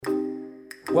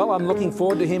well, I'm looking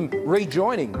forward to him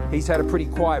rejoining. He's had a pretty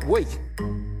quiet week.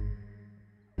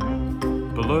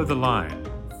 Below the Line,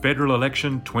 Federal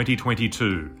Election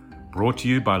 2022, brought to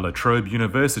you by La Trobe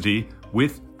University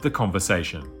with The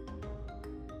Conversation.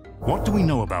 What do we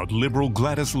know about Liberal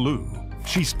Gladys Liu?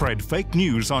 She spread fake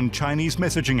news on Chinese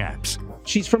messaging apps.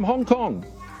 She's from Hong Kong,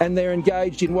 and they're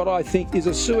engaged in what I think is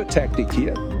a sewer tactic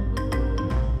here.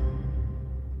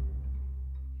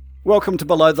 Welcome to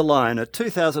Below the Line, a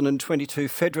 2022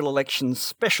 federal elections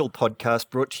special podcast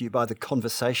brought to you by The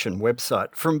Conversation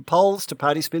website. From polls to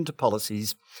party spin to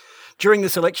policies, during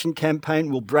this election campaign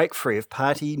we'll break free of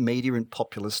party, media and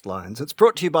populist lines. It's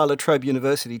brought to you by La Trobe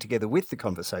University together with The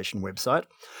Conversation website.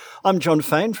 I'm John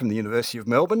Fain from the University of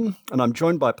Melbourne, and I'm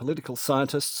joined by political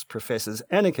scientists, Professors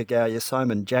Annika Gowya,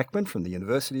 Simon Jackman from the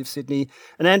University of Sydney,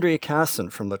 and Andrea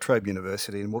Carson from La Trobe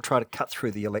University, and we'll try to cut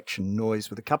through the election noise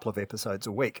with a couple of episodes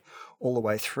a week, all the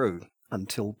way through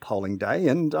until polling day,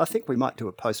 and I think we might do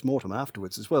a post-mortem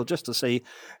afterwards as well, just to see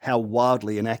how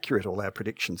wildly inaccurate all our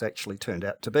predictions actually turned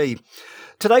out to be.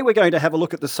 Today we're going to have a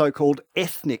look at the so-called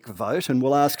ethnic vote, and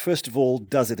we'll ask, first of all,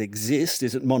 does it exist?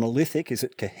 Is it monolithic? Is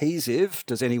it cohesive?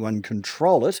 Does anyone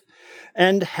control it?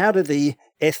 And how do the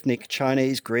ethnic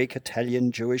Chinese, Greek,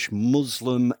 Italian, Jewish,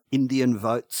 Muslim, Indian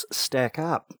votes stack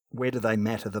up? Where do they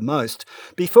matter the most?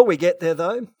 Before we get there,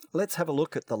 though, let's have a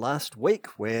look at the last week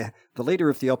where the Leader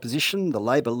of the Opposition, the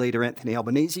Labor leader Anthony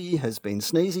Albanese, has been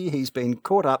sneezy. He's been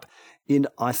caught up in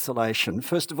isolation.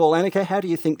 First of all, Annika, how do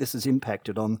you think this has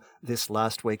impacted on this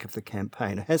last week of the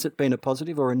campaign? Has it been a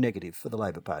positive or a negative for the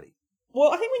Labor Party?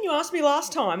 Well, I think when you asked me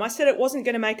last time, I said it wasn't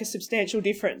going to make a substantial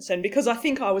difference. And because I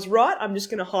think I was right, I'm just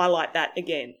going to highlight that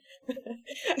again.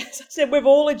 As I said, we've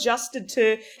all adjusted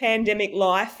to pandemic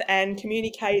life and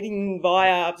communicating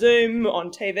via Zoom, on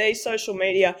TV, social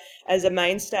media as a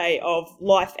mainstay of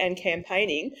life and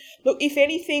campaigning. Look, if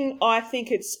anything, I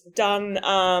think it's done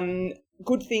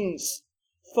good things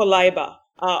for Labor.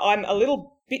 I'm a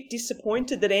little bit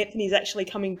disappointed that Anthony's actually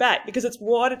coming back, because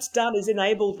what it's done is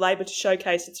enabled Labor to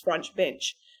showcase its front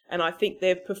bench. And I think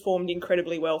they've performed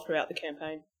incredibly well throughout the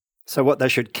campaign. So what, they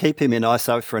should keep him in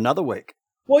ISO for another week?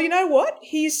 Well, you know what?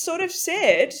 He's sort of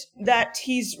said that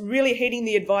he's really heeding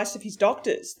the advice of his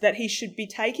doctors, that he should be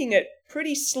taking it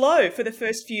pretty slow for the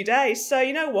first few days. So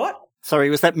you know what? Sorry,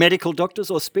 was that medical doctors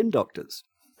or spin doctors?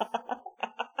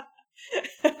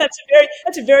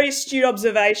 That's a very astute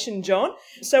observation, John.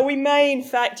 So we may, in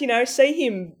fact, see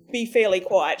him be fairly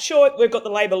quiet. Sure, we've got the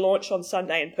Labor launch on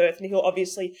Sunday in Perth, and he'll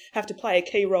obviously have to play a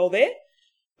key role there.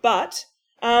 But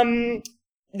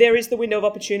there is the window of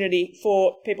opportunity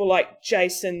for people like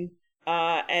Jason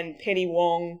and Penny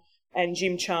Wong and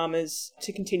Jim Chalmers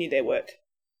to continue their work.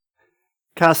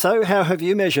 Carso, how have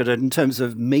you measured it in terms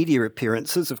of media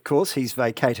appearances? Of course, he's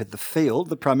vacated the field.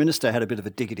 The Prime Minister had a bit of a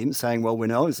dig at him, saying, well,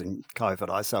 when I was in COVID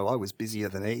ISO, I was busier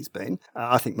than he's been.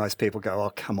 I think most people go,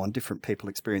 oh, come on, different people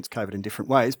experience COVID in different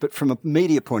ways. But from a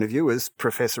media point of view, as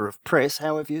Professor of Press,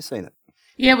 how have you seen it?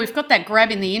 Yeah, we've got that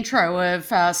grab in the intro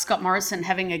of Scott Morrison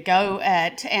having a go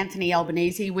at Anthony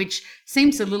Albanese, which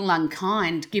seems a little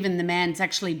unkind given the man's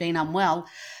actually been unwell.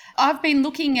 I've been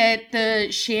looking at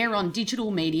the share on digital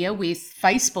media with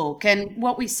Facebook, and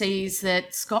what we see is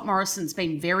that Scott Morrison's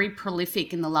been very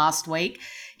prolific in the last week.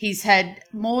 He's had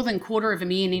more than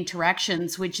 250,000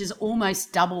 interactions, which is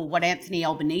almost double what Anthony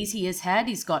Albanese has had.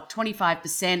 He's got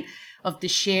 25% of the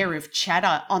share of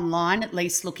chatter online, at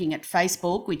least looking at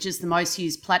Facebook, which is the most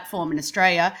used platform in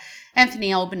Australia.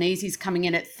 Anthony Albanese is coming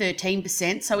in at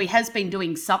 13%, so he has been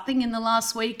doing something in the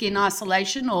last week in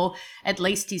isolation, or at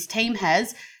least his team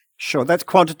has. Sure, that's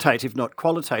quantitative, not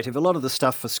qualitative. A lot of the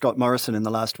stuff for Scott Morrison in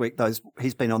the last week,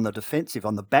 he's been on the defensive,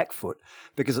 on the back foot,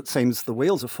 because it seems the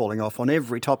wheels are falling off on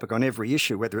every topic, on every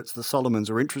issue, whether it's the Solomons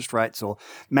or interest rates or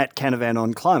Matt Canavan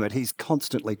on climate. He's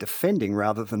constantly defending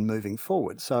rather than moving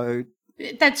forward. So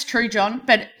that's true, John,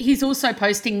 but he's also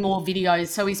posting more videos,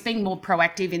 so he's being more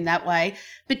proactive in that way.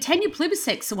 But Tanya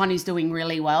Plibersek's the one who's doing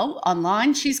really well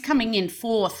online. She's coming in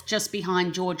fourth, just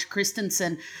behind George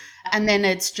Christensen. And then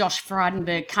it's Josh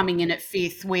Frydenberg coming in at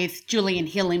fifth, with Julian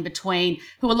Hill in between,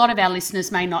 who a lot of our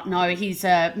listeners may not know. He's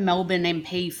a Melbourne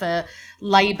MP for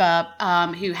Labor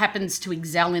who happens to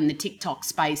excel in the TikTok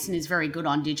space and is very good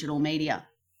on digital media.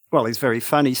 Well, he's very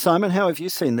funny. Simon, how have you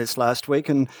seen this last week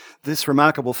and this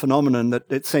remarkable phenomenon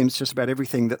that it seems just about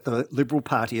everything that the Liberal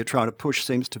Party are trying to push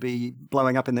seems to be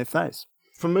blowing up in their face?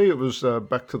 For me, it was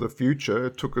back to the future.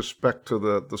 It took us back to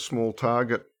the small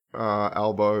target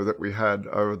elbow that we had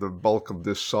over the bulk of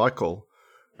this cycle,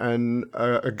 and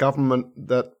a government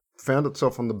that found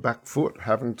itself on the back foot,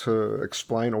 having to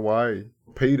explain away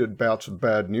repeated bouts of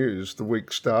bad news. The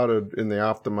week started in the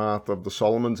aftermath of the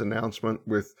Solomons announcement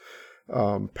with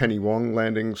Penny Wong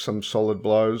landing some solid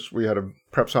blows. We had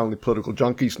perhaps only political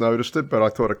junkies noticed it, but I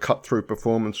thought a cut-through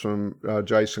performance from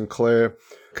Jason Clare,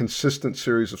 consistent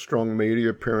series of strong media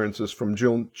appearances from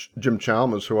Jim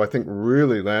Chalmers, who I think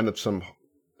really landed some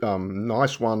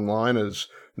nice one-liners,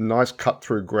 nice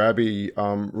cut-through grabby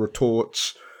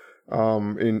retorts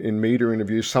in media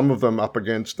interviews, some of them up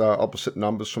against opposite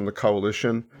numbers from the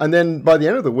coalition. And then by the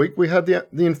end of the week, we had the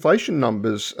inflation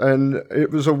numbers. And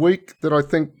it was a week that I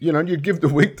think, you'd give the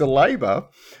week to Labor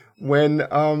when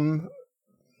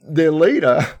their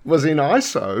leader was in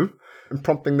ISO, and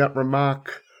prompting that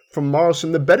remark from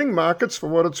Morrison. The betting markets, for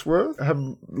what it's worth, have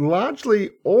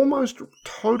largely almost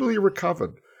totally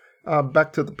recovered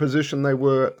back to the position they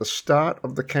were at the start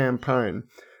of the campaign,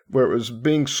 where it was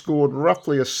being scored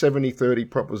roughly a 70-30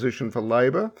 proposition for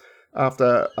Labor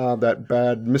after that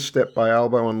bad misstep by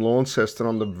Albo and Launceston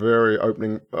on the very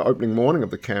opening morning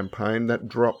of the campaign. That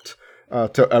dropped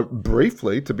to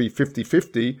briefly to be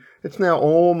 50-50. It's now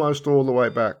almost all the way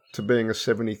back to being a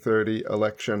 70-30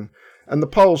 election. And the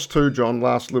polls too, John,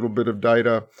 last little bit of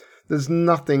data. There's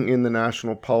nothing in the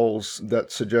national polls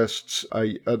that suggests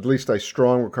at least a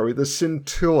strong recovery. The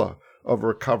scintilla of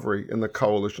recovery in the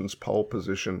coalition's poll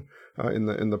position in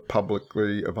the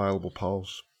publicly available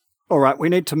polls. All right, we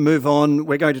need to move on.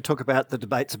 We're going to talk about the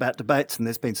debates about debates, and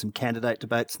there's been some candidate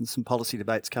debates and some policy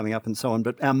debates coming up and so on.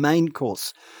 But our main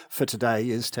course for today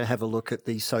is to have a look at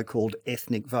the so-called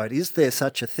ethnic vote. Is there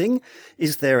such a thing?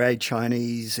 Is there a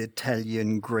Chinese,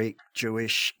 Italian, Greek,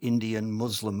 Jewish, Indian,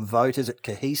 Muslim vote? Is it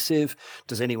cohesive?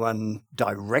 Does anyone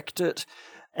direct it?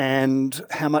 And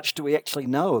how much do we actually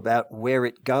know about where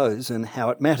it goes and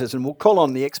how it matters? And we'll call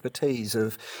on the expertise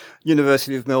of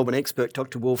University of Melbourne expert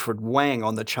Dr. Wilfred Wang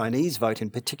on the Chinese vote in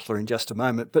particular in just a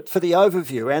moment. But for the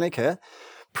overview, Annika,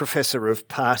 Professor of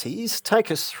Parties,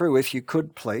 take us through, if you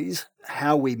could please,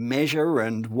 how we measure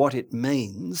and what it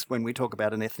means when we talk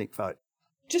about an ethnic vote.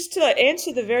 Just to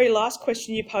answer the very last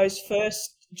question you posed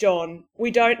first, John,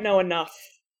 we don't know enough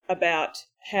about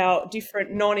how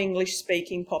different non-English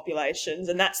speaking populations,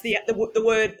 and that's the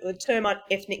term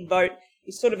ethnic vote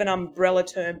is sort of an umbrella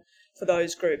term for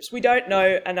those groups. We don't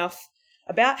know enough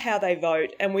about how they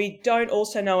vote, and we don't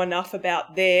also know enough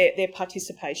about their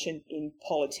participation in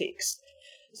politics.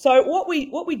 So what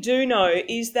we do know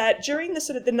is that during the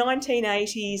sort of the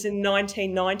 1980s and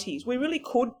 1990s, we really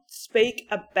could speak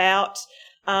about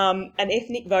an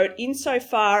ethnic vote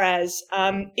insofar as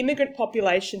immigrant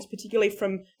populations, particularly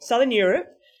from Southern Europe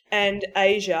and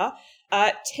Asia,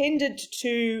 tended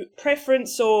to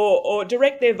preference or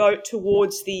direct their vote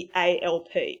towards the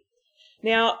ALP.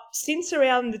 Now, since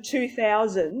around the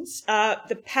 2000s,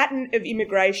 the pattern of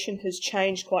immigration has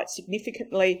changed quite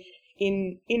significantly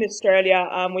in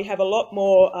Australia. We have a lot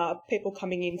more people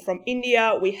coming in from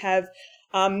India. We have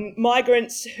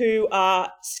migrants who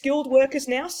are skilled workers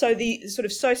now, so the sort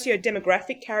of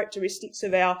socio-demographic characteristics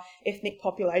of our ethnic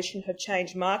population have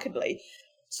changed markedly.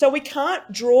 So we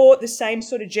can't draw the same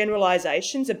sort of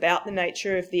generalisations about the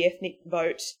nature of the ethnic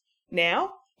vote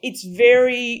now. It's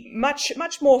very much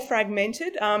more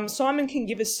fragmented. Simon can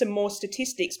give us some more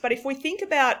statistics, but if we think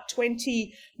about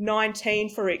 2019,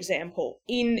 for example,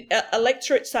 in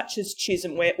electorates such as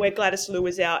Chisholm, where Gladys Liu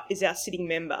is our sitting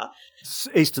member.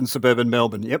 Eastern suburban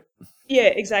Melbourne, yep. Yeah,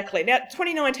 exactly. Now,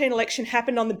 2019 election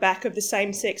happened on the back of the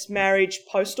same-sex marriage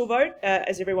postal vote,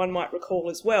 as everyone might recall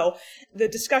as well. The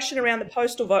discussion around the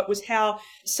postal vote was how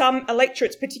some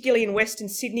electorates, particularly in Western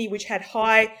Sydney, which had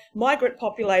high migrant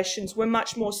populations, were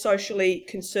much more socially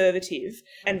conservative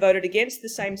and voted against the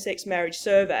same-sex marriage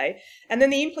survey. And then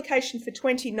the implication for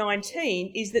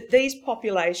 2019 is that these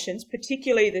populations,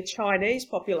 particularly the Chinese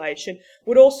population,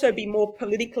 would also be more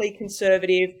politically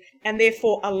conservative and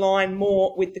therefore align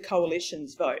more with the coalition's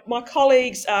vote. My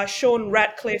colleagues Sean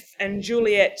Ratcliffe and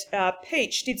Juliet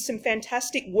Peach did some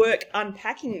fantastic work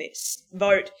unpacking this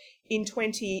vote in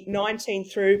 2019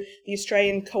 through the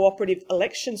Australian Cooperative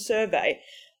Election Survey.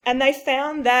 And they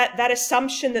found that that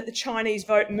assumption that the Chinese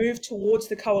vote moved towards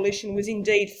the coalition was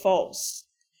indeed false.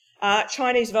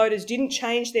 Chinese voters didn't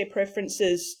change their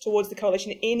preferences towards the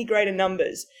coalition in any greater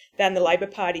numbers than the Labor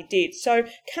Party did. So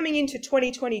coming into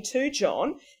 2022,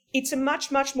 John, it's a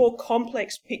much, much more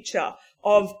complex picture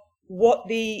of what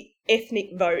the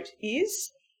ethnic vote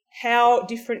is, how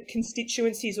different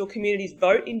constituencies or communities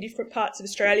vote in different parts of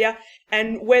Australia,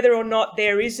 and whether or not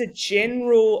there is a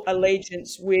general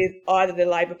allegiance with either the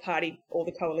Labor Party or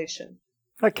the coalition.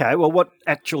 Okay, well, what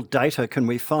actual data can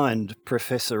we find,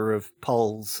 Professor of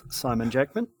Polls Simon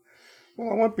Jackman?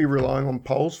 Well, I won't be relying on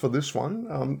polls for this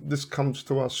one. This comes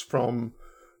to us from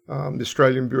the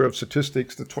Australian Bureau of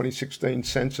Statistics, the 2016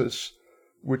 census,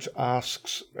 which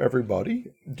asks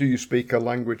everybody, do you speak a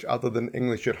language other than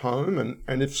English at home?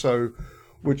 And if so,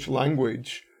 which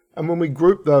language? And when we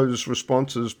group those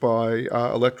responses by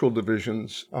electoral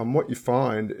divisions, what you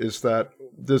find is that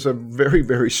there's a very,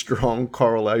 very strong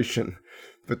correlation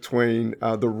between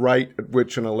the rate at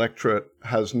which an electorate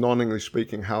has non-English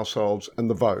speaking households and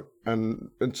the vote. And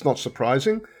it's not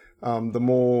surprising. The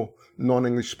more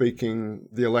non-English speaking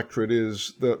the electorate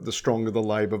is, the stronger the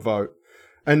Labor vote.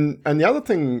 And the other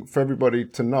thing for everybody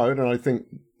to note, and I think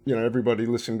everybody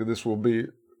listening to this will be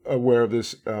aware of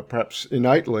this perhaps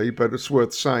innately, but it's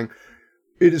worth saying,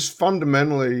 it is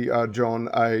fundamentally, John,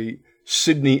 a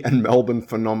Sydney and Melbourne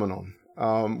phenomenon.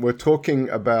 We're talking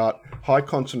about high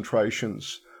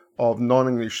concentrations of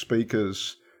non-English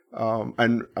speakers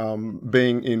and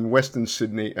being in Western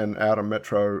Sydney and outer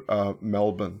metro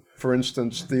Melbourne. For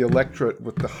instance, the electorate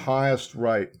with the highest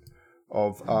rate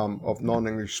of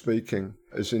non-English speaking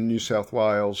is in New South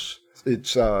Wales.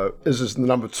 It's as is the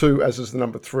number 2, as is the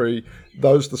number 3.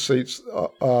 Those are the seats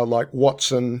like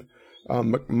Watson,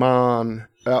 McMahon,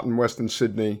 out in Western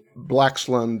Sydney.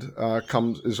 Blaxland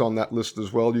is on that list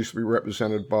as well. Used to be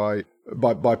represented by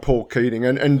Paul Keating,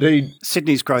 and indeed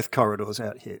Sydney's growth corridor's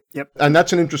out here. Yep. And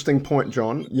that's an interesting point,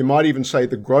 John. You might even say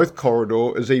the growth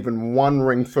corridor is even one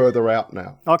ring further out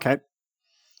now. Okay.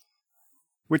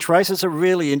 Which raises a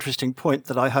really interesting point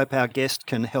that I hope our guest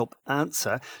can help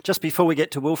answer. Just before we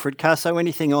get to Wilfred Carso,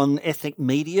 anything on ethnic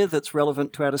media that's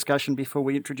relevant to our discussion before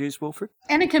we introduce Wilfred?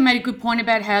 Annika made a good point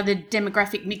about how the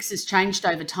demographic mix has changed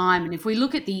over time. And if we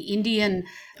look at the Indian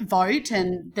vote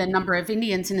and the number of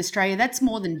Indians in Australia, that's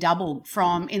more than doubled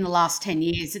from in the last 10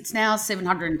 years. It's now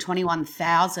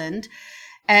 721,000.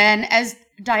 And as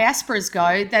diasporas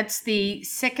go, that's the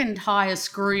second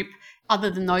highest group other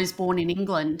than those born in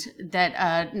England that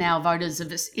are now voters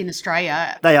in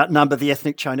Australia. They outnumber the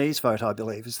ethnic Chinese vote, I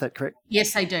believe. Is that correct?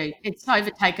 Yes, they do. It's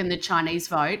overtaken the Chinese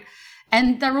vote.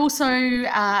 And they're also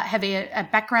have a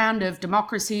background of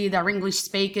democracy. They're English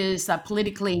speakers. They're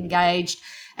politically engaged.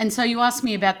 And so you asked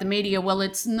me about the media. Well,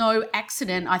 it's no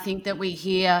accident, I think, that we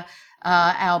hear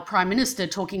our Prime Minister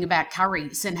talking about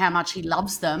curries and how much he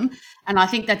loves them. And I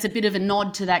think that's a bit of a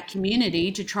nod to that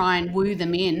community to try and woo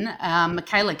them in.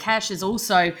 Michaela Cash is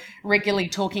also regularly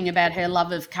talking about her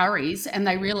love of curries, and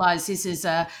they realise this is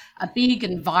a big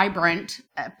and vibrant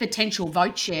potential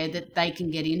vote share that they can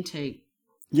get into.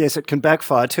 Yes, it can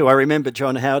backfire too. I remember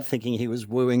John Howard thinking he was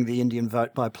wooing the Indian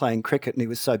vote by playing cricket, and he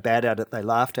was so bad at it they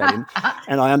laughed at him.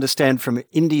 And I understand from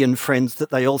Indian friends that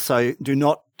they also do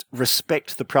not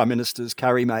respect the Prime Minister's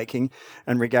curry making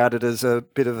and regard it as a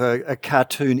bit of a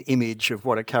cartoon image of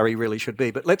what a curry really should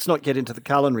be. But let's not get into the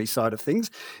culinary side of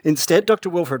things. Instead, Dr.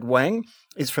 Wilfred Wang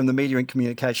is from the Media and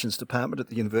Communications Department at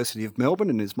the University of Melbourne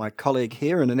and is my colleague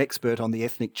here and an expert on the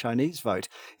ethnic Chinese vote,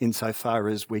 insofar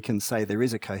as we can say there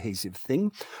is a cohesive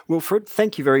thing. Wilfred,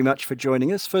 thank you very much for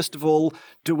joining us. First of all,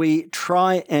 do we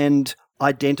try and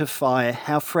identify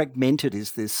how fragmented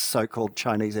is this so-called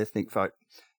Chinese ethnic vote?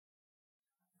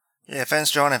 Yeah,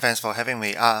 thanks, John, and thanks for having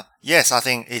me. Yes, I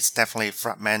think it's definitely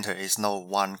fragmented. It's no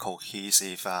one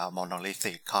cohesive,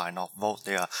 monolithic kind of vote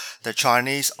there. The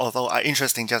Chinese, although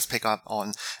interesting, just pick up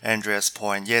on Andrea's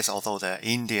point. Yes, although the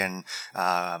Indian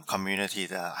community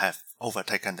have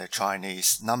overtaken the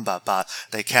Chinese number, but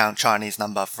they count Chinese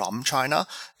number from China.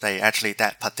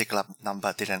 That particular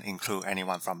number didn't include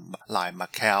anyone from like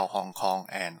Macau, Hong Kong,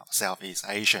 and Southeast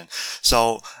Asian.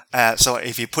 So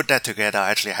if you put that together, I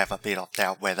actually have a bit of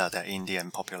doubt whether the Indian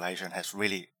population has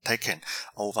really taken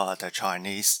over the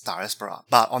Chinese diaspora.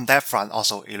 But on that front,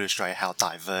 also illustrate how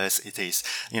diverse it is.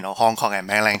 Hong Kong and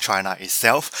mainland China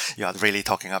itself, you are really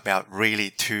talking about really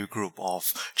two group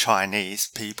of Chinese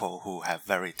people who have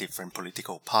very different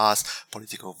political paths,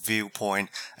 political viewpoint,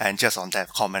 and just on that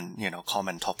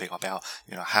common topic about,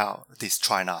 how this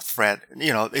China threat,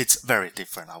 it's very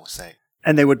different, I would say.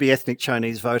 And there would be ethnic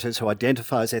Chinese voters who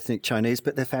identify as ethnic Chinese,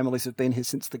 but their families have been here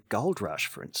since the gold rush,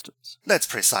 for instance. That's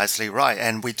precisely right.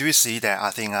 And we do see that, I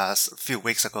think a few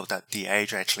weeks ago, that The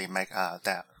Age actually make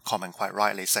that comment quite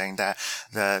rightly, saying that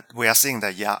we are seeing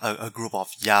a group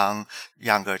of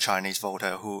younger Chinese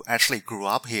voter who actually grew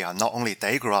up here. Not only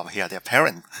they grew up here, their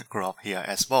parents grew up here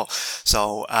as well.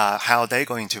 So how they're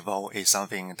going to vote is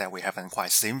something that we haven't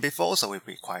quite seen before. So it'll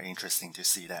be quite interesting to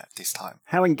see that this time.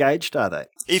 How engaged are they?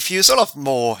 If you sort of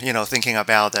more, thinking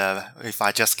about if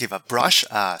I just give a brush,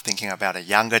 thinking about a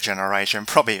younger generation,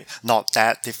 probably not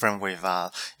that different with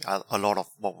a lot of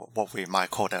what we might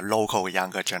call the local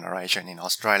younger generation in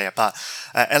Australia. But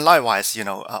and likewise,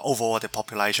 overall the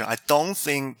population, I don't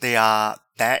think they are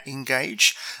that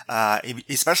engaged.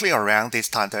 Especially around this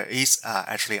time, there is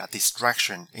actually a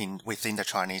distraction within the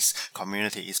Chinese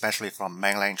community, especially from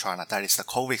mainland China. That is the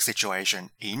COVID situation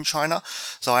in China.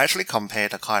 So I actually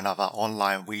compared the kind of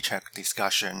online WeChat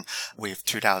discussion with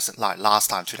last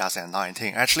time,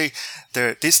 2019. Actually,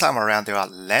 this time around, there are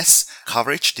less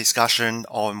coverage discussion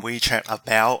on WeChat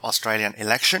about Australian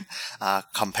election,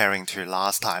 comparing to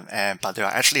last time. But there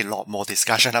are actually a lot more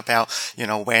discussion about,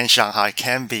 when Shanghai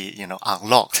can be,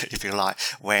 unlocked, if you like,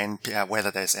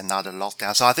 whether there's another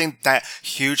lockdown. So I think that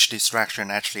huge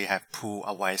distraction actually have pulled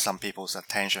away some people's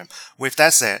attention. With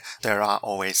that said, there are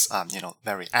always,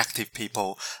 very active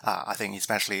people. I think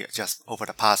especially just over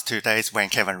the past 2 days when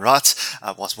Kevin Rudd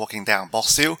was walking down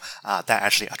Box Hill, that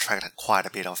actually attracted quite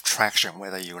a bit of traction,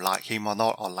 whether you like him or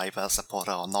not, or Labour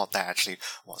supporter or not, that actually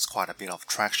was quite a bit of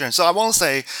traction. So I won't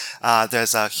say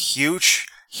there's a huge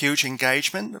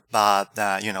engagement, but,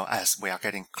 as we are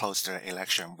getting close to the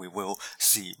election, we will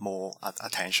see more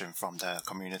attention from the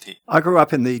community. I grew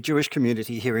up in the Jewish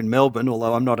community here in Melbourne,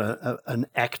 although I'm not an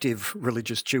active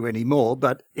religious Jew anymore,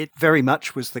 but it very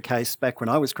much was the case back when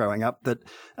I was growing up that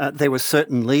there were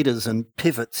certain leaders and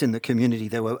pivots in the community.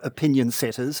 There were opinion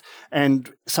setters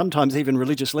and sometimes even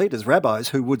religious leaders, rabbis,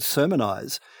 who would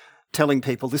sermonize, telling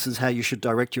people this is how you should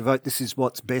direct your vote, this is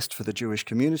what's best for the Jewish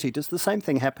community. Does the same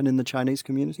thing happen in the Chinese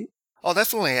community? Oh,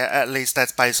 definitely. At least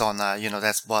that's based on,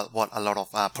 that's what a lot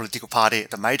of political party,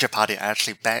 the major party, are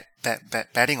actually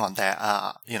betting on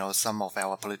that. Some of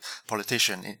our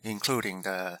politicians, including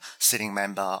the sitting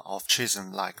member of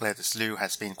Chisholm, like Gladys Liu,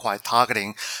 has been quite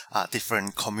targeting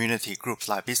different community groups,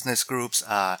 like business groups,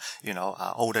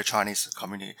 older Chinese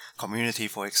community,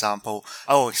 for example.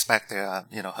 I will expect her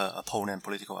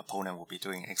political opponent will be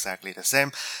doing exactly the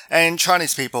same. And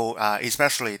Chinese people,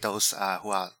 especially those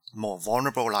who are more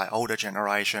vulnerable, like older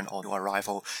generation or new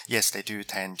arrival, yes, they do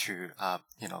tend to,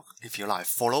 if you like,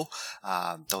 follow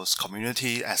those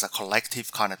community as a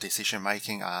collective kind of decision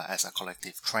making, as a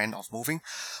collective trend of moving.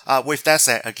 With that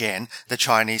said, again, the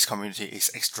Chinese community is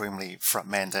extremely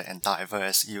fragmented and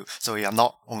diverse. So you are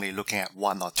not only looking at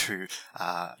one or two,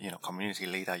 community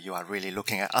leader. You are really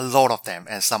looking at a lot of them,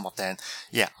 and some of them,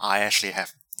 I actually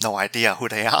have no idea who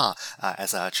they are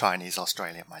as a Chinese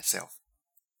Australian myself.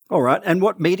 All right. And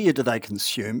what media do they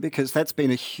consume? Because that's been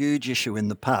a huge issue in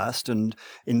the past, and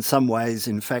in some ways,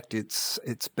 in fact, it's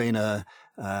been a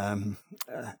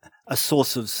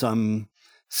source of some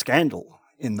scandal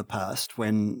in the past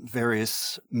when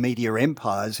various media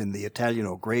empires in the Italian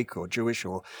or Greek or Jewish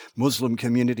or Muslim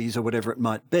communities or whatever it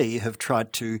might be have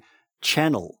tried to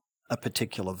channel a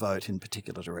particular vote in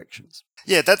particular directions.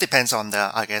 Yeah, that depends on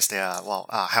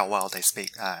how well they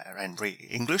speak and read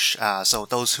English. So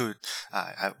those who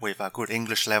with a good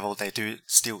English level, they do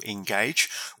still engage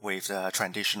with the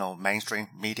traditional mainstream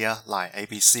media like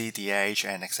ABC, The Age,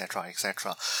 and etc.,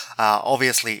 etc.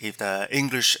 Obviously, if the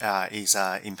English is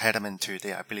an impediment to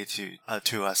their ability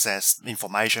to access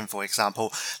information, for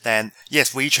example, then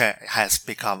yes, WeChat has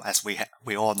become, as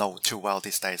we all know too well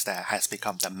these days, that has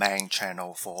become the main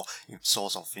channel for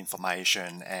source of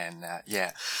information. And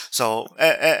so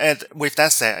and with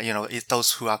that said,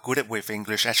 those who are good with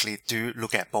English actually do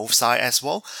look at both sides as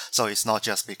well. So it's not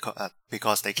just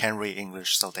because they can read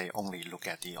English, so they only look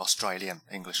at the Australian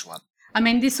English one. I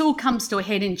mean, this all comes to a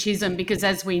head in Chisholm because,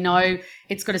 as we know,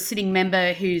 it's got a sitting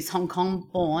member who's Hong Kong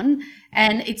born,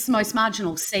 and it's the most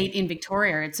marginal seat in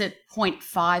Victoria. It's at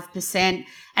 0.5%,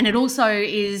 and it also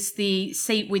is the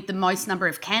seat with the most number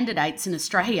of candidates in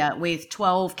Australia, with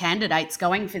 12 candidates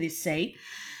going for this seat.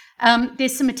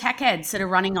 There's some attack ads that are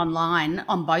running online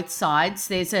on both sides.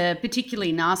 There's a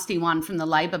particularly nasty one from the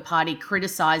Labor Party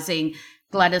criticising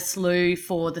Gladys Liu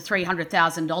for the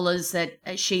 $300,000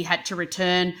 that she had to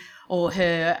return, or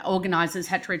her organisers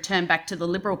had to return back to the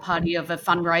Liberal Party of a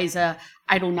fundraiser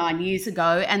 8 or 9 years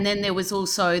ago. And then there was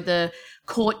also the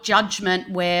court judgment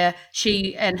where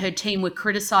she and her team were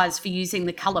criticised for using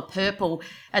the colour purple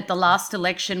at the last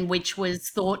election, which was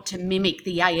thought to mimic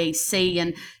the AEC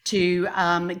and to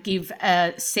give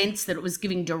a sense that it was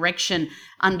giving direction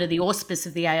under the auspice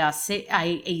of the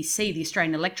AEC, the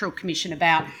Australian Electoral Commission,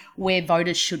 about where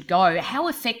voters should go. How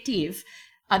effective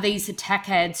are these attack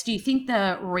ads? Do you think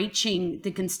they're reaching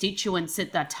the constituents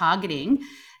that they're targeting?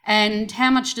 And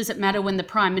how much does it matter when the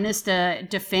Prime Minister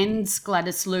defends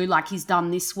Gladys Liu like he's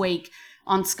done this week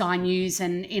on Sky News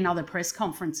and in other press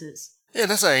conferences? Yeah,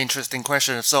 that's an interesting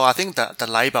question. So I think the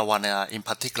Labour one in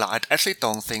particular, I actually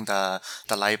don't think the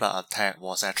Labour attack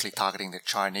was actually targeting the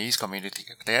Chinese community.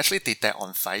 They actually did that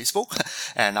on Facebook,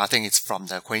 and I think it's from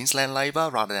the Queensland Labour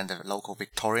rather than the local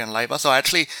Victorian Labour. So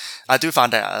actually, I do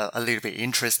find that a little bit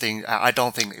interesting. I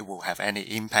don't think it will have any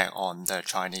impact on the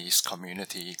Chinese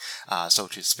community, so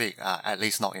to speak, at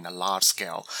least not in a large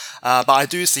scale. But I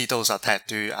do see those attacks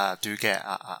do get,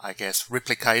 I guess,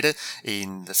 replicated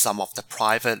in some of the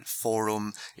private forums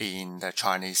in the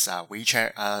Chinese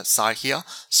WeChat side here.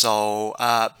 So,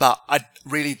 but I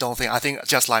really don't think, I think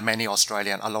just like many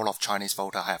Australian, a lot of Chinese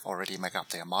voters have already made up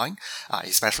their mind,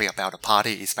 especially about the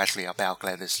party, especially about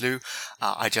Gladys Liu.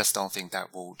 I just don't think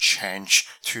that will change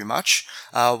too much.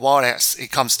 While as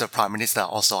it comes to Prime Minister,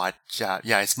 also,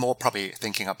 it's more probably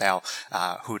thinking about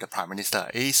who the Prime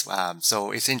Minister is.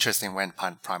 So it's interesting when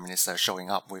Prime Minister showing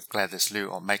up with Gladys Liu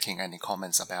or making any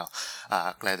comments about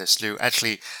Gladys Liu.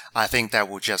 Actually, I think that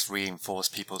will just reinforce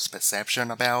people's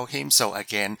perception about him. So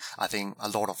again, I think a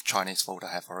lot of Chinese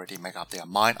voters have already made up their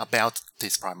mind about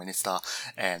this Prime Minister.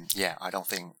 And yeah, I don't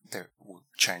think that will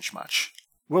change much.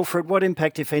 Wilfred, what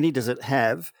impact, if any, does it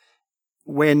have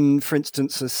when, for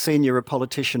instance, as senior a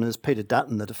politician as Peter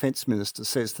Dutton, the Defence Minister,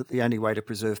 says that the only way to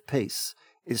preserve peace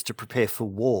is to prepare for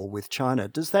war with China?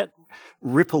 Does that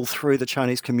ripple through the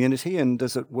Chinese community, and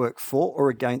does it work for or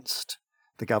against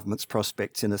the government's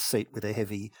prospects in a seat with a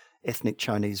heavy ethnic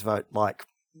Chinese vote like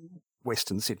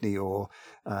Western Sydney or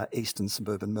eastern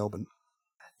suburban Melbourne?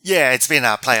 Yeah, it's been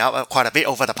played out quite a bit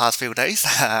over the past few days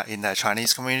in the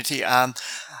Chinese community.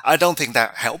 I don't think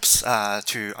that helps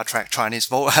to attract Chinese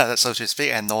vote, so to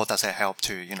speak, and nor does it help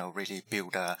to, really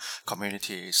build a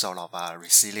community sort of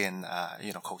resilient,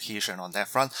 cohesion on that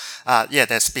front.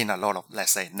 There's been a lot of,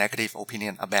 let's say, negative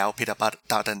opinion about Peter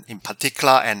Dutton in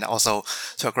particular, and also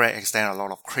to a great extent a lot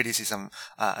of criticism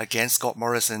against Scott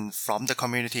Morrison from the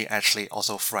community, actually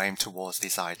also framed towards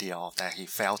this idea of that he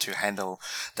failed to handle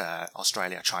the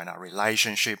Australia-China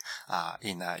relationship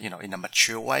in a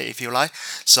mature way, if you like.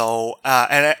 So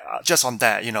just on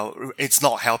that, it's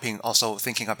not helping also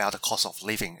thinking about the cost of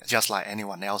living, just like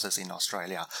anyone else in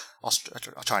Australia.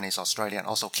 Chinese Australian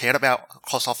also cared about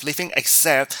cost of living,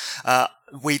 except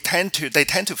they tend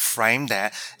to frame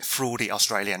that through the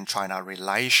Australian-China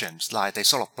relations. Like they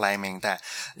sort of blaming that,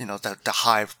 the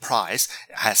high price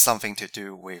has something to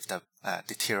do with the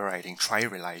deteriorating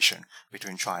trade relation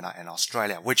between China and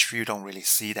Australia, which you don't really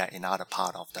see that in other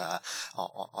part of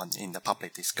in the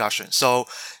public discussion. So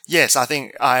yes,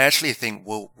 I actually think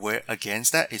we're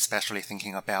against that, especially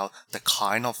thinking about the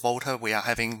kind of voter we are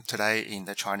having today in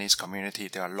the Chinese community.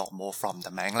 There are a lot more from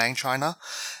the mainland China,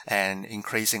 and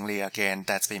increasingly, again,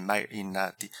 that's been made in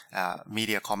the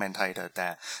media commentator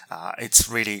that it's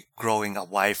really growing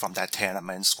away from that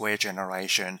Tiananmen Square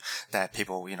generation that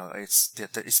people, it's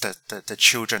the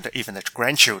children, even the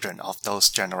grandchildren of those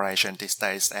generation these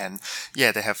days. And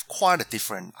yeah, they have quite a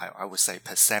different, I would say,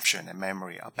 perception and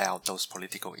memory about those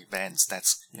political events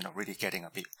that's, really getting a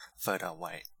bit further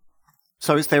away.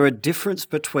 So is there a difference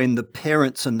between the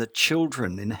parents and the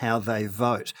children in how they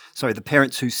vote? Sorry, the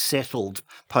parents who settled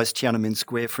post-Tiananmen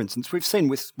Square, for instance. We've seen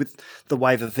with the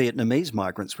wave of Vietnamese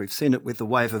migrants, we've seen it with the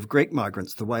wave of Greek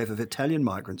migrants, the wave of Italian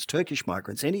migrants, Turkish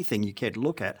migrants, anything you care to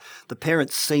look at. The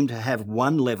parents seem to have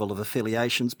one level of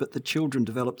affiliations, but the children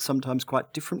develop sometimes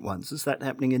quite different ones. Is that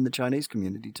happening in the Chinese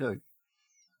community too?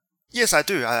 Yes, I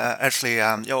do. Actually,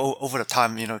 over the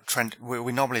time, trend,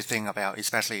 we normally think about,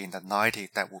 especially in the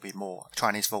 90s, that will be more,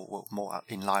 Chinese vote will more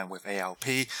in line with ALP.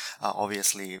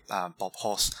 Obviously, Bob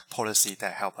Hawke's policy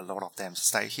that helped a lot of them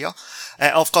stay here.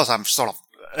 And of course, I'm sort of,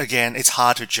 again, it's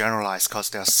hard to generalize because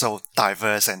they're so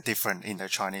diverse and different in the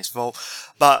Chinese vote.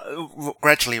 But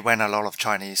gradually, when a lot of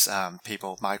Chinese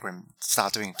migrants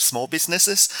start doing small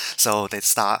businesses, so they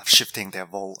start shifting their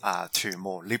vote to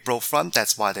more liberal front.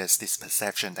 That's why there's this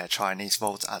perception that Chinese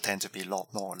votes tend to be a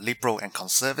lot more liberal and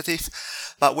conservative.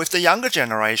 But with the younger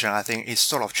generation, I think it's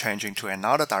sort of changing to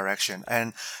another direction.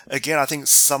 And again, I think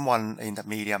someone in the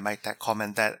media made that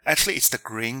comment that actually it's the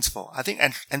Greens vote. I think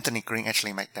Anthony Green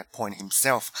actually made that point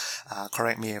himself.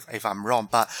 Correct me if I'm wrong.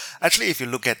 But actually, if you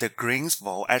look at the Greens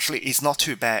vote, actually it's not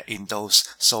too bad in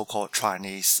those so-called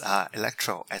Chinese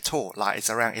electoral at all. Like it's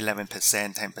around 11%,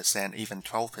 10%, even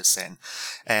 12%.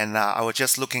 And I was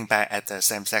just looking back at the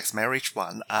same-sex marriage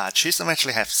one. Chisholm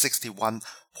actually have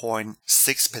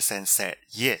 61.6% said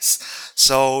yes.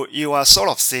 So you are sort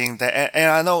of seeing that, and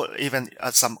I know even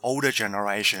some older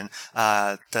generation,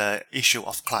 the issue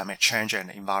of climate change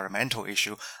and environmental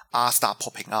issue are start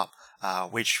popping up.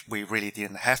 Which we really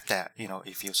didn't have that,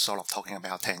 if you're sort of talking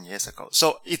about 10 years ago.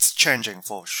 So it's changing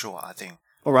for sure, I think.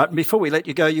 All right, and before we let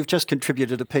you go, you've just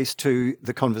contributed a piece to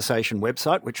the Conversation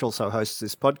website, which also hosts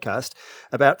this podcast,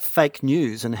 about fake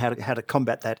news and how to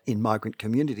combat that in migrant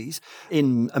communities.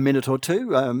 In a minute or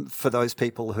two, for those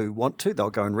people who want to, they'll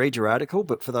go and read your article,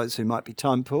 but for those who might be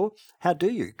time poor, how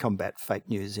do you combat fake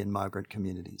news in migrant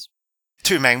communities?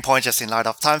 Two main points just in light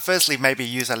of time. Firstly, maybe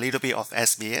use a little bit of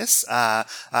SBS.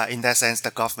 In that sense,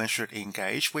 the government should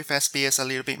engage with SBS a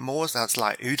little bit more. So that's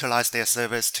like utilize their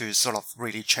service to sort of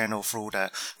really channel through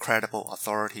the credible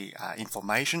authority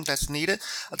information that's needed.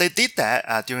 They did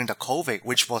that during the COVID,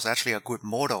 which was actually a good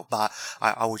model, but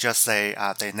I would just say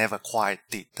they never quite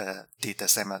did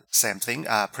the same thing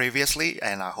previously,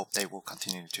 and I hope they will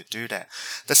continue to do that.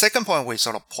 The second point we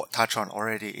sort of touched on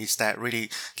already is that really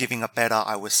giving a better,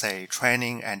 I would say, training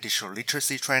and digital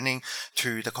literacy training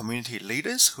to the community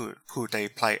leaders who they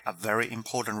play a very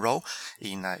important role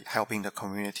in helping the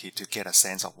community to get a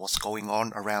sense of what's going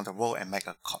on around the world and make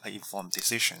an informed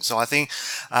decision. So I think,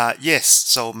 yes,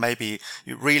 so maybe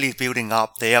really building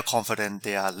up their confidence,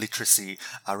 their literacy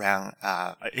around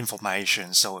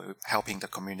information, so helping the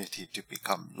community to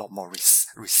become a lot more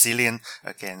resilient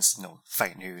against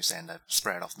fake news and the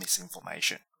spread of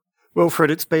misinformation.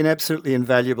 Wilfred, it's been absolutely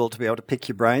invaluable to be able to pick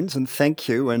your brains, and thank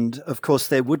you. And of course,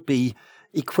 there would be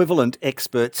equivalent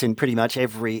experts in pretty much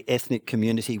every ethnic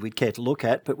community we'd care to look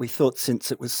at, but we thought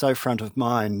since it was so front of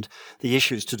mind, the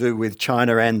issues to do with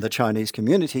China and the Chinese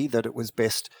community, that it was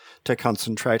best to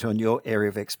concentrate on your area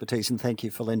of expertise. And thank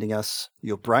you for lending us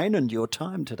your brain and your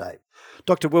time today.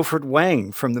 Dr. Wilfred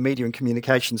Wang from the Media and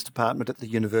Communications Department at the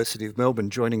University of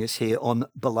Melbourne joining us here on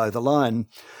Below the Line.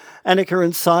 Annika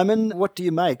and Simon, what do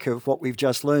you make of what we've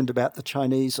just learned about the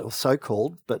Chinese, or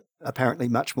so-called, but apparently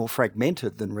much more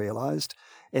fragmented than realised,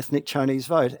 ethnic Chinese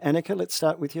vote? Annika, let's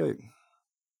start with you.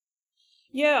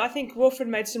 Yeah, I think Wilfred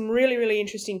made some really, really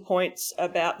interesting points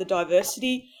about the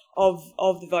diversity of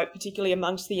the vote, particularly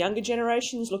amongst the younger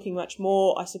generations, looking much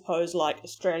more, I suppose, like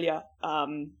Australia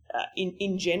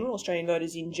in general, Australian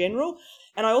voters in general.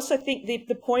 And I also think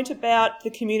the point about the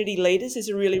community leaders is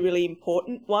a really, really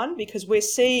important one, because we're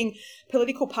seeing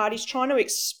political parties trying to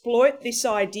exploit this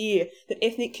idea that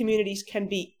ethnic communities can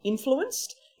be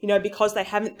influenced, because they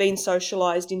haven't been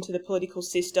socialised into the political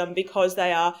system, because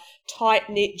they are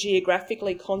tight-knit,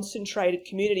 geographically concentrated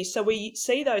communities. So we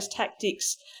see those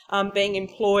tactics being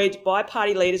employed by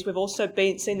party leaders. We've also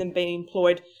seen them being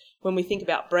employed when we think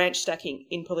about branch stacking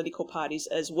in political parties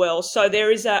as well. So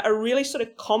there is a really sort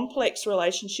of complex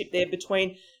relationship there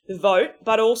between the vote,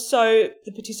 but also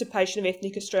the participation of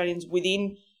ethnic Australians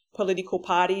within political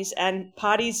parties. And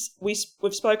parties,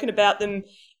 we've spoken about them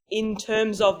in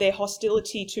terms of their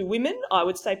hostility to women. I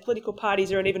would say political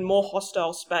parties are an even more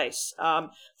hostile space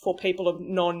for people of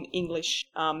non-English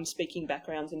speaking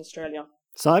backgrounds in Australia.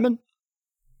 Simon?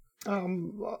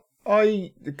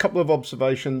 A couple of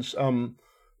observations.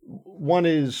 One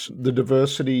is the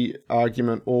diversity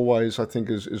argument always, I think,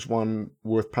 is one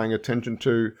worth paying attention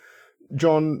to.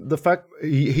 John, the fact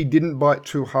he didn't bite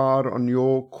too hard on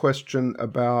your question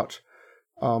about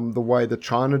the way the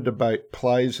China debate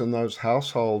plays in those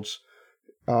households,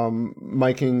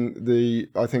 making the,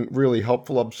 I think, really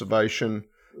helpful observation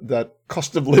that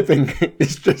cost of living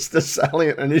is just as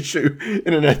salient an issue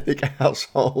in an ethnic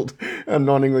household, a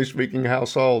non-English speaking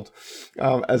household,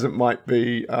 as it might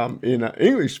be in an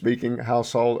English speaking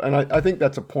household. And I think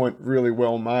that's a point really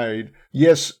well made.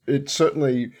 Yes, it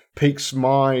certainly piques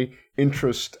my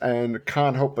interest, and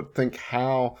can't help but think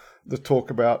how the talk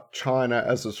about China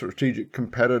as a strategic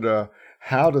competitor,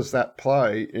 how does that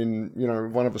play in,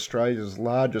 one of Australia's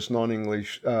largest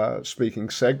non-English speaking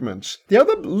segments? The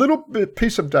other little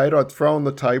piece of data I'd throw on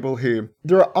the table here,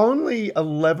 there are only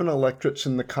 11 electorates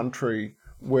in the country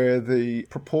where the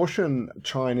proportion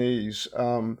Chinese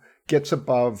gets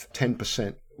above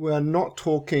 10%. We're not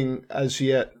talking as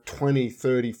yet 20,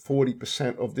 30,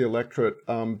 40% of the electorate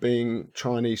being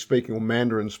Chinese speaking or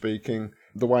Mandarin speaking.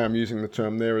 The way I'm using the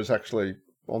term there is actually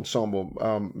ensemble,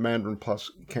 Mandarin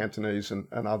plus Cantonese and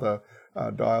other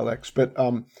dialects. But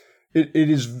it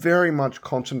is very much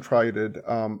concentrated.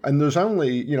 And there's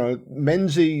only,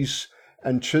 Menzies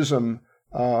and Chisholm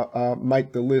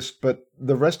make the list, but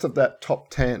the rest of that top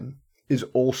 10 is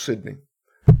all Sydney.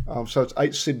 So it's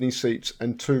 8 Sydney seats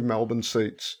and 2 Melbourne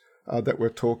seats that we're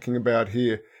talking about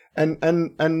here. And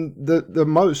the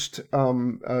most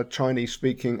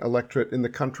Chinese-speaking electorate in the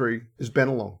country is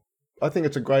Bennelong. I think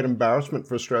it's a great embarrassment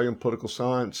for Australian political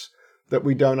science that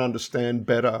we don't understand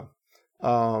better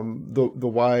the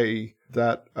way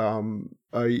that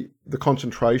the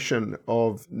concentration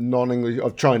of non-English,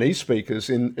 of Chinese speakers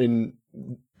in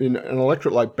an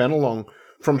electorate like Bennelong,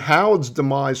 from Howard's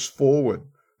demise forward,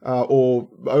 or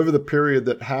over the period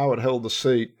that Howard held the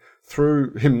seat,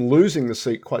 through him losing the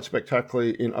seat quite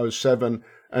spectacularly in 2007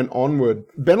 and onward,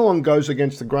 Bennelong goes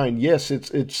against the grain. Yes, it's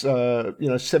 17,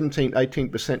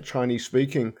 18% Chinese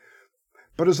speaking,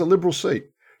 but as a Liberal seat,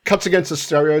 cuts against a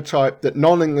stereotype that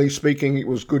non-English speaking it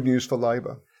was good news for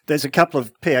Labor. There's a couple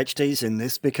of PhDs in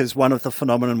this, because one of the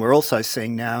phenomenon we're also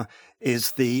seeing now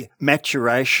is the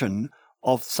maturation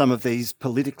of some of these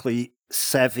politically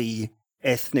savvy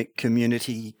ethnic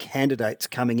community candidates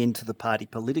coming into the party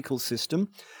political system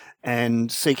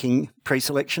and seeking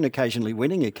pre-selection, occasionally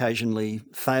winning, occasionally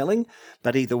failing,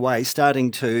 but either way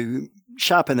starting to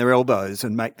sharpen their elbows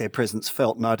and make their presence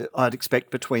felt. And I'd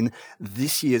expect between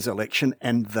this year's election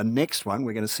and the next one,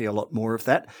 we're going to see a lot more of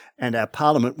that. And our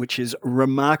parliament, which is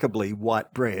remarkably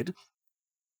white bread,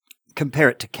 compare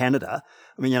it to Canada.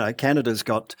 I mean, Canada's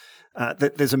got,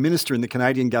 there's a minister in the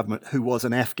Canadian government who was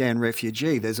an Afghan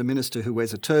refugee. There's a minister who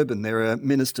wears a turban. There are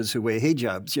ministers who wear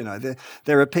hijabs.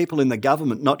 There are people in the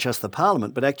government, not just the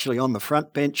parliament, but actually on the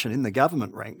front bench and in the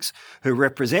government ranks who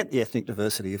represent the ethnic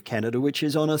diversity of Canada, which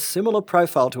is on a similar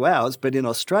profile to ours. But in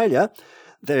Australia,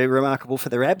 they're remarkable for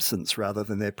their absence rather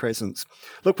than their presence.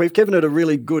 Look, we've given it a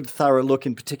really good, thorough look,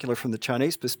 in particular from the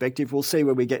Chinese perspective. We'll see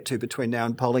where we get to between now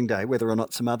and polling day, whether or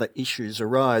not some other issues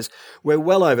arise. We're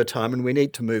well over time and we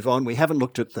need to move on. We haven't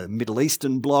looked at the Middle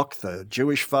Eastern bloc, the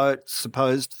Jewish vote,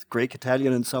 supposed Greek,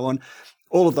 Italian and so on.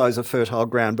 All of those are fertile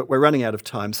ground, but we're running out of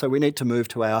time, so we need to move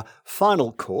to our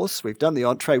final course. We've done the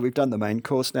entree, we've done the main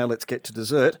course, now let's get to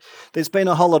dessert. There's been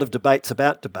a whole lot of debates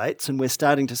about debates, and we're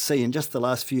starting to see in just the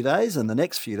last few days and the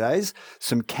next few days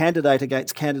some candidate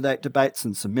against candidate debates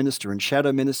and some minister and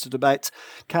shadow minister debates.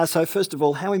 Carso, first of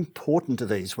all, how important are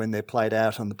these when they're played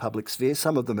out on the public sphere?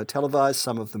 Some of them are televised,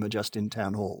 some of them are just in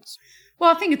town halls. Well,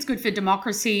 I think it's good for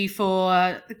democracy,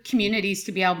 for communities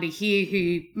to be able to hear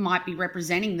who might be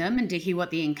representing them and to hear what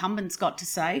the incumbents got to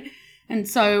say. And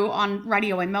so on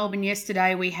radio in Melbourne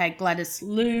yesterday, we had Gladys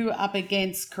Liu up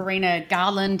against Karina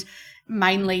Garland,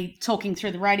 mainly talking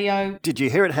through the radio. Did you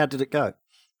hear it? How did it go?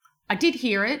 I did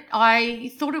hear it.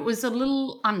 I thought it was a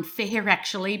little unfair,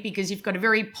 actually, because you've got a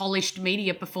very polished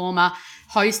media performer,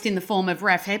 host in the form of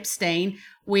Raph Epstein,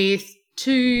 with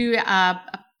two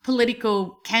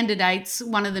political candidates,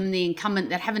 one of them the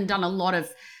incumbent, that haven't done a lot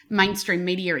of mainstream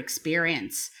media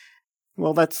experience.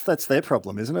 Well, that's their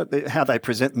problem, isn't it? How they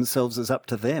present themselves is up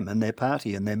to them and their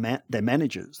party and their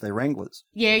managers, their wranglers.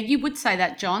 Yeah, you would say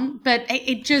that, John, but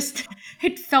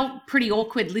it felt pretty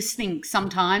awkward listening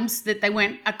sometimes, that they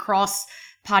went across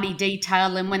party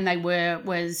detail, and when they were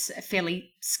was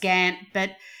fairly scant.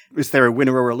 But is there a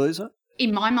winner or a loser?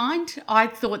 In my mind, I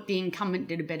thought the incumbent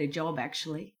did a better job,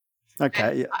 actually.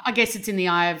 Okay, yeah. I guess it's in the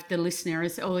eye of the listener,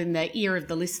 or in the ear of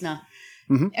the listener.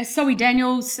 Mm-hmm. Zoe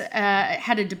Daniels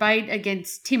had a debate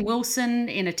against Tim Wilson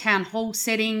in a town hall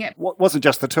setting. It wasn't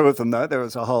just the two of them, though. There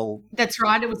was a whole... That's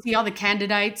right. It was the other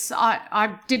candidates.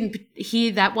 I didn't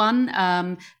hear that one,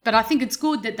 but I think it's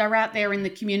good that they're out there in the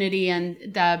community and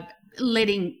they're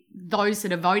letting those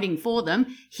that are voting for them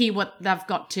hear what they've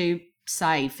got to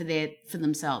say for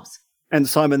themselves. And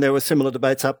Simon, there were similar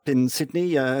debates up in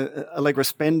Sydney. Allegra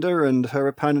Spender and her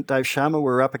opponent Dave Sharma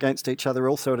were up against each other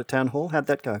also at a town hall. How'd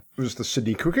that go? It was the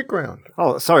Sydney Cricket Ground.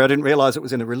 Oh, sorry, I didn't realise it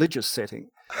was in a religious setting.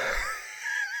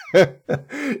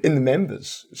 In the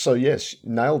members. So yes,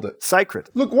 nailed it. Sacred.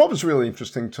 Look, what was really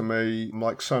interesting to me,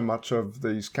 like so much of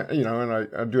these, and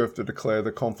I do have to declare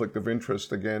the conflict of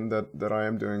interest again, that I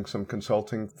am doing some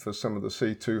consulting for some of the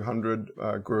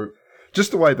C200 group.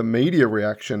 Just the way the media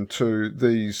reaction to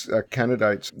these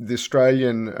candidates, the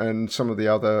Australian and some of the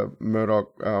other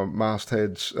Murdoch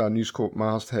mastheads, News Corp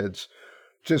mastheads,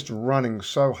 just running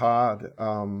so hard,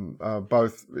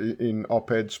 both in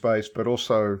op-ed space, but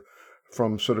also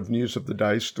from sort of news of the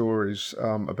day stories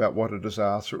about what a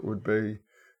disaster it would be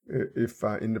if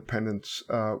independents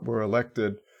were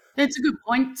elected. That's a good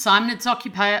point, Simon. It's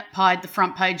occupied the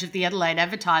front page of the Adelaide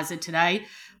Advertiser today,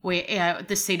 where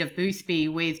the seat of Boothby,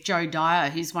 with Joe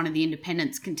Dyer, who's one of the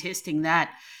independents, contesting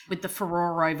that, with the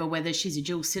furore over whether she's a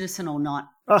dual citizen or not.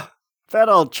 Oh, that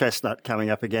old chestnut coming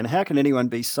up again. How can anyone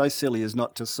be so silly as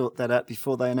not to sort that out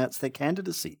before they announce their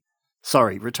candidacy?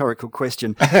 Sorry, rhetorical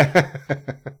question.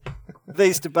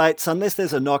 These debates, unless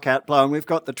there's a knockout blow, and we've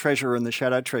got the Treasurer and the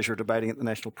Shadow Treasurer debating at the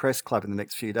National Press Club in the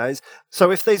next few days. So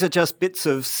if these are just bits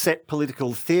of set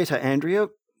political theatre, Andrea,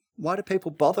 why do people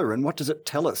bother, and what does it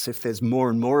tell us if there's more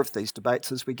and more of these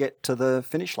debates as we get to the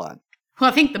finish line? Well,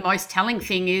 I think the most telling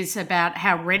thing is about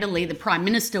how readily the Prime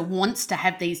Minister wants to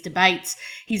have these debates.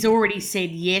 He's already said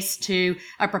yes to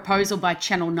a proposal by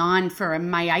Channel 9 for a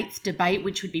May 8th debate,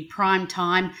 which would be prime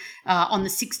time on the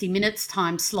 60 Minutes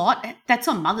time slot. That's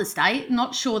on Mother's Day.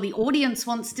 Not sure the audience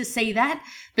wants to see that,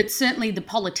 but certainly the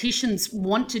politicians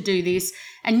want to do this.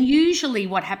 And usually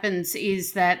what happens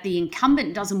is that the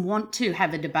incumbent doesn't want to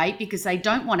have a debate because they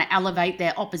don't want to elevate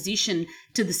their opposition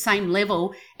to the same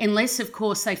level unless, of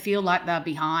course, they feel like they're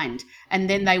behind. And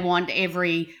then they want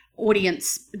every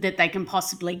audience that they can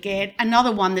possibly get.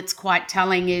 Another one that's quite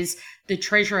telling is the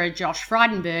Treasurer, Josh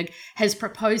Frydenberg, has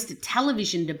proposed a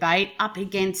television debate up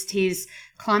against his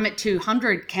Climate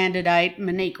 200 candidate,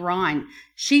 Monique Ryan.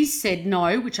 She's said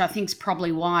no, which I think is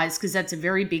probably wise because that's a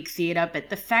very big theatre. But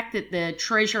the fact that the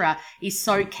Treasurer is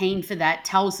so keen for that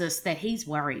tells us that he's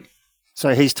worried.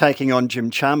 So he's taking on Jim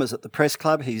Chalmers at the Press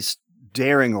Club. He's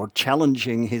daring or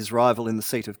challenging his rival in the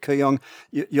seat of Kooyong.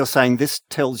 You're saying this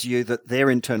tells you that their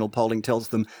internal polling tells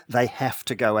them they have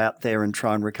to go out there and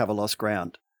try and recover lost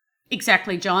ground.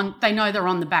 Exactly, John. They know they're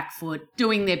on the back foot,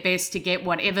 doing their best to get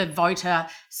whatever voter's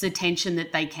attention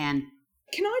that they can.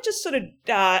 Can I just sort of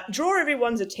draw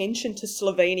everyone's attention to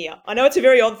Slovenia? I know it's a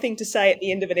very odd thing to say at the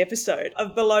end of an episode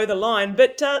of Below the Line,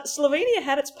 but Slovenia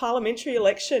had its parliamentary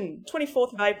election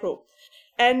 24th of April.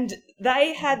 And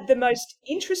they had the most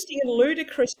interesting and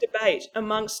ludicrous debate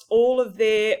amongst all of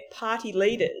their party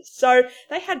leaders. So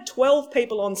they had 12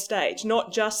 people on stage,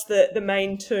 not just the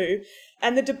main two.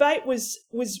 And the debate was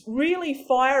really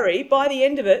fiery. By the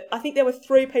end of it, I think there were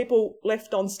 3 people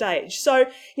left on stage. So,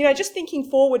 just thinking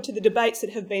forward to the debates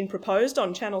that have been proposed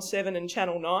on Channel 7 and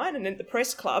Channel 9 and at the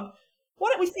Press Club, why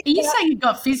don't we think... Are you saying it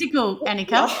got physical,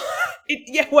 Annika?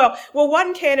 Well,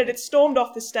 one candidate stormed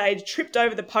off the stage, tripped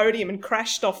over the podium and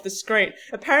crashed off the screen.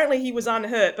 Apparently he was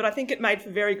unhurt, but I think it made for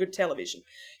very good television.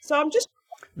 So I'm just...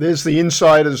 There's the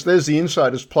insiders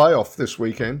playoff this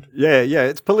weekend. Yeah,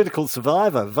 it's Political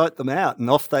Survivor. Vote them out and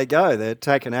off they go. They're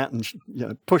taken out and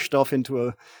pushed off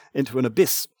into an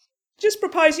abyss. Just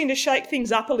proposing to shake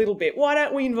things up a little bit. Why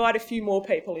don't we invite a few more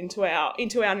people into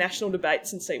our national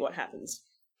debates and see what happens?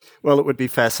 Well, it would be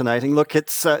fascinating. Look,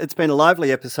 it's been a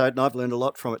lively episode and I've learned a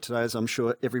lot from it today, as I'm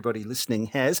sure everybody listening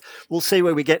has. We'll see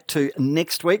where we get to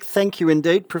next week. Thank you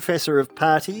indeed, Professor of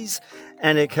Parties,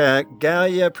 Annika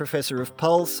Gowya, Professor of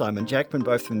Polls, Simon Jackman,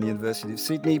 both from the University of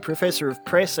Sydney, Professor of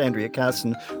Press, Andrea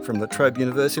Carson from La Trobe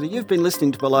University. You've been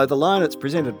listening to Below the Line. It's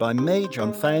presented by me,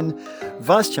 John Fain,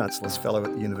 Vice-Chancellor's Fellow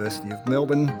at the University of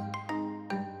Melbourne.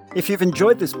 If you've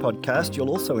enjoyed this podcast, you'll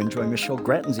also enjoy Michelle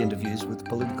Grattan's interviews with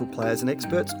political players and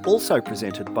experts, also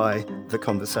presented by The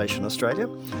Conversation Australia.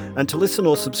 And to listen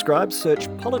or subscribe, search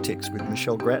Politics with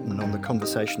Michelle Grattan on the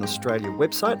Conversation Australia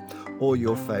website or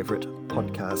your favourite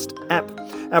podcast app.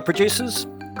 Our producers,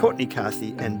 Courtney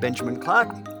Carthy and Benjamin Clark.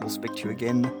 We'll speak to you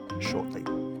again shortly.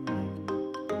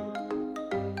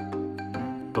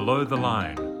 Below the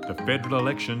Line, the Federal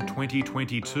Election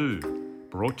 2022,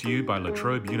 brought to you by La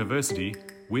Trobe University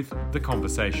with The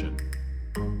Conversation.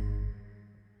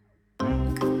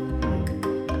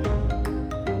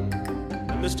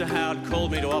 Mr. Howard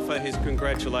called me to offer his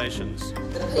congratulations.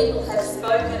 The people have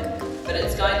spoken, but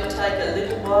it's going to take a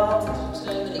little while to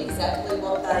determine exactly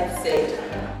what they've said.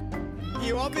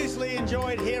 You obviously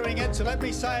enjoyed hearing it, so let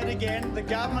me say it again. The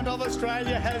Government of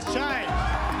Australia has changed.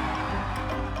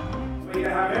 We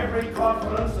have every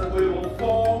confidence that we will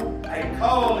form a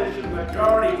coalition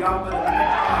majority government in the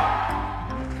next round.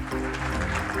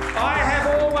 I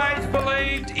have always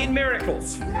believed in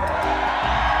miracles.